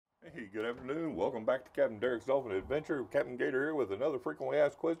Hey, good afternoon. Welcome back to Captain Derek's Dolphin Adventure. Captain Gator here with another frequently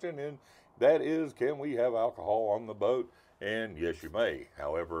asked question, and that is, can we have alcohol on the boat? And yes, you may.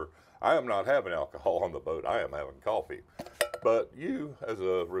 However, I am not having alcohol on the boat. I am having coffee. But you, as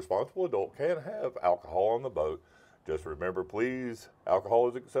a responsible adult, can have alcohol on the boat. Just remember, please, alcohol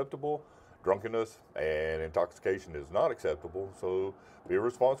is acceptable. Drunkenness and intoxication is not acceptable. So be a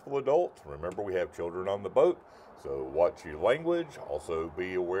responsible adult. Remember, we have children on the boat. So watch your language. Also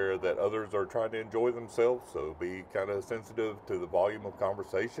be aware that others are trying to enjoy themselves. So be kind of sensitive to the volume of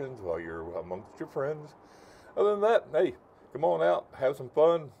conversations while you're amongst your friends. Other than that, hey, come on out, have some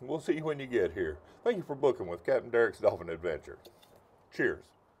fun. We'll see you when you get here. Thank you for booking with Captain Derek's Dolphin Adventure. Cheers.